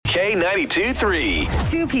K92 3.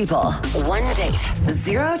 Two people, one date,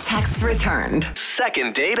 zero texts returned.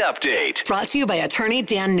 Second date update. Brought to you by attorney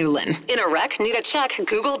Dan Newlin. In a wreck, need a check,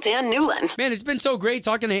 Google Dan Newlin. Man, it's been so great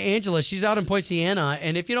talking to Angela. She's out in Poinciana.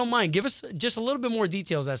 And if you don't mind, give us just a little bit more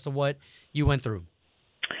details as to what you went through.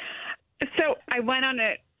 So I went on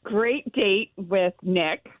a great date with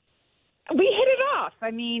Nick. We hit it off.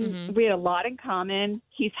 I mean, we had a lot in common.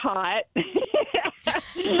 He's hot.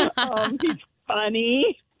 He's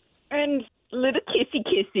funny. And a little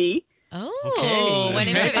kissy. Oh, Okay. went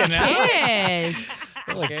in for the kiss.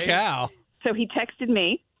 Holy cow. So he texted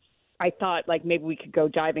me. I thought, like, maybe we could go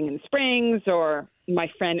diving in the springs, or my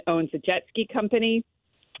friend owns a jet ski company.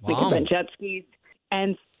 We could Wow. rent jet skis.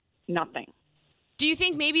 And nothing. Do you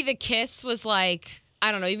think maybe the kiss was like,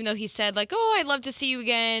 I don't know, even though he said like, oh, I'd love to see you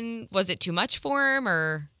again, was it too much for him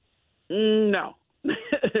or? No.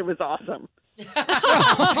 It was awesome.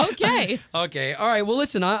 Okay. Okay. All right. Well,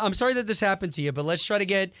 listen, I'm sorry that this happened to you, but let's try to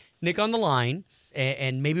get Nick on the line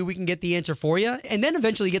and maybe we can get the answer for you and then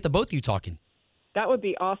eventually get the both of you talking. That would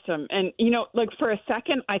be awesome. And, you know, like for a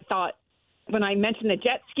second, I thought when I mentioned the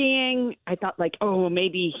jet skiing, I thought like, oh,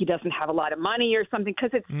 maybe he doesn't have a lot of money or something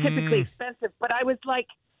because it's typically expensive. But I was like,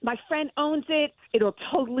 my friend owns it. It'll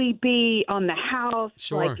totally be on the house.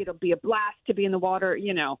 Sure. Like it'll be a blast to be in the water,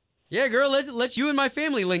 you know. Yeah, girl, let's you and my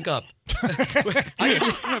family link up. I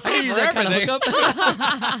can use that kind of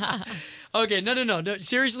hookup. Okay, no.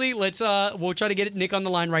 Seriously, we'll try to get Nick on the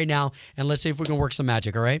line right now, and let's see if we can work some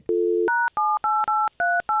magic, all right?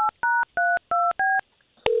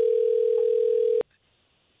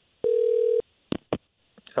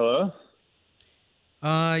 Hello?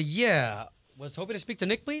 Yeah. Was hoping to speak to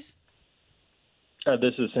Nick, please?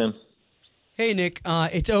 This is him. Hey, Nick.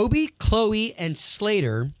 It's Obi, Chloe, and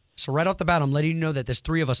Slater. So right off the bat, I'm letting you know that there's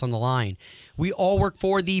three of us on the line. We all work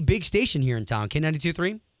for the big station here in town,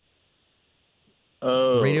 K92.3,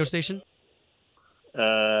 Oh. the radio station.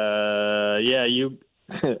 Yeah, you.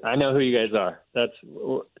 I know who you guys are.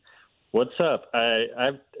 What's up?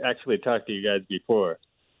 I've actually talked to you guys before.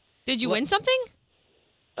 Did you win something?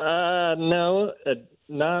 No,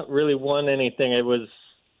 not really won anything. It was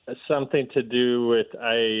something to do with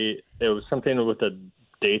It was something with a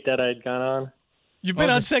date that I'd gone on. You've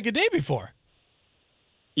been on second date before.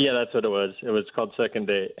 Yeah, that's what it was. It was called Second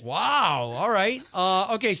Date. Wow. All right.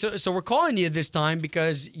 Okay, so we're calling you this time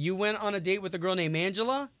because you went on a date with a girl named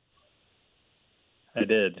Angela. I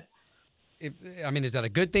did. Is that a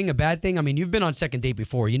good thing, a bad thing? I mean, you've been on second date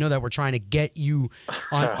before. You know that we're trying to get you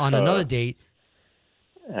on another date.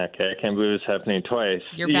 Okay, I can't believe it's happening twice.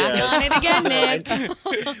 You're back on it again, Nick.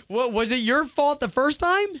 What was it your fault the first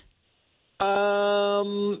time?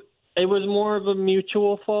 It was more of a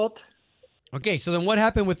mutual fault. Okay, so then what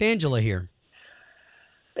happened with Angela here?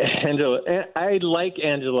 Angela, I like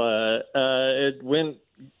Angela.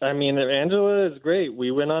 Angela is great.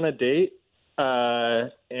 We went on a date,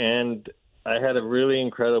 and I had a really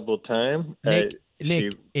incredible time.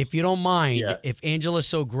 Nick, if you don't mind, Yeah. if Angela's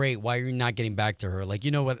so great, why are you not getting back to her? Like,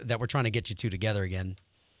 you know that we're trying to get you two together again.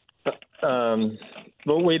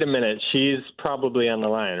 Well, wait a minute. She's probably on the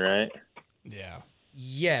line, right? Yeah.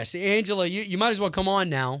 Yes, Angela, you might as well come on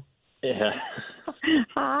now. Yeah.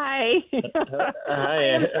 Hi.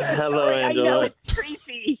 Hi. Hello, Sorry, Angela. I know it's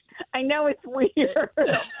creepy. I know it's weird. I'm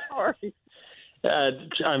sorry.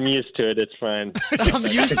 I'm used to it. It's fine. I'm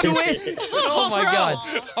used to it. Oh my God!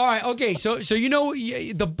 All right, okay. So you know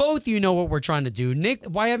the both you know what we're trying to do. Nick,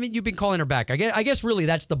 why haven't you been calling her back? I guess really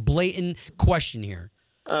that's the blatant question here.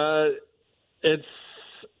 I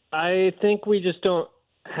think we just don't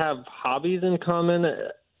have hobbies in common.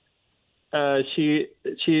 She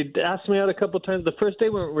asked me out a couple times. The first day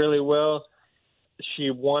went really well.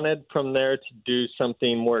 She wanted from there to do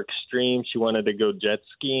something more extreme. She wanted to go jet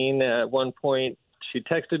skiing at one point. She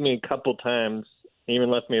texted me a couple times,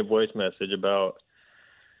 even left me a voice message about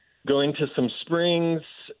going to some springs.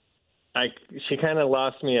 She kind of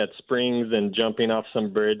lost me at springs and jumping off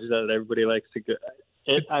some bridge that everybody likes to go.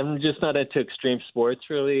 I'm just not into extreme sports,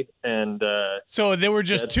 really. And So they were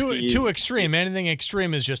just jet too extreme. Anything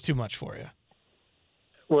extreme is just too much for you.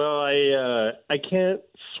 Well, I can't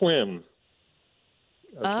swim.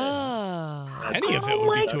 Okay. Oh. Any of it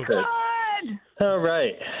would be too extreme. All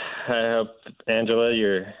right. I hope, Angela,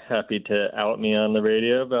 you're happy to out me on the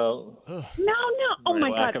radio about No. Oh my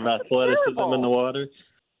lack God. of that's athleticism terrible. in the water.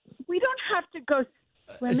 We don't have to go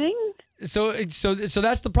swimming. So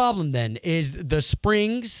that's the problem then. Is the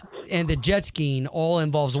springs and the jet skiing all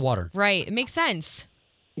involves water? Right. It makes sense.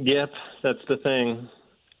 Yep, that's the thing.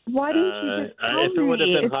 Why didn't you just tell If it would have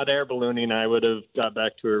me? been hot air ballooning, I would have got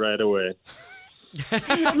back to her right away.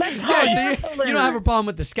 Let's Yeah, so you don't have a problem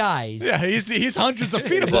with the skies. Yeah, he's hundreds of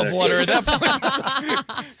feet above water at that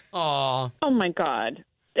point. Aw. Oh my God.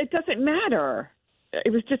 It doesn't matter.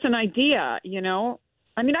 It was just an idea, you know?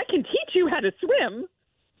 I mean, I can teach you how to swim.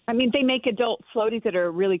 I mean, they make adult floaties that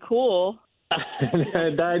are really cool.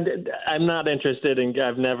 I'm not interested in.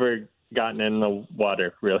 I've never gotten in the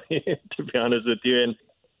water, really, to be honest with you. And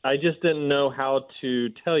I just didn't know how to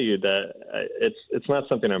tell you that it's not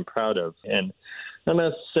something I'm proud of, and not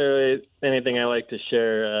necessarily anything I like to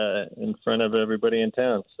share in front of everybody in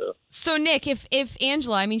town. So Nick, if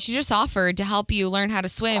Angela, I mean, she just offered to help you learn how to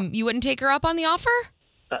swim, you wouldn't take her up on the offer?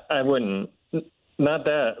 I wouldn't. Not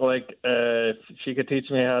that. Like, if she could teach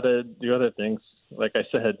me how to do other things, like I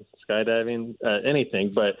said, skydiving,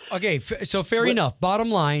 anything. But Okay, so fair enough.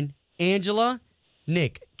 Bottom line, Angela,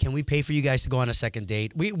 Nick, can we pay for you guys to go on a second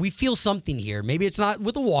date? We feel something here. Maybe it's not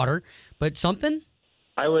with the water, but something?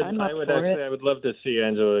 I would I'm up I would for actually it. I would love to see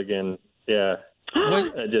Angela again. Yeah.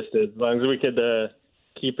 Just as long as we could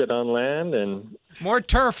keep it on land and More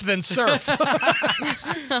turf than surf.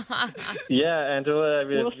 yeah, Angela. I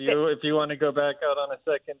mean, We'll if you want to go back out on a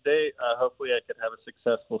second date, hopefully I could have a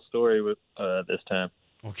successful story with this time.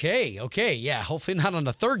 Okay, yeah. Hopefully not on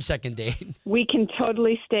the second date. We can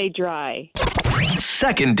totally stay dry.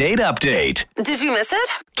 Second date update. Did you miss it?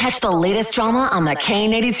 Catch the latest drama on the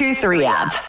K82 3 app.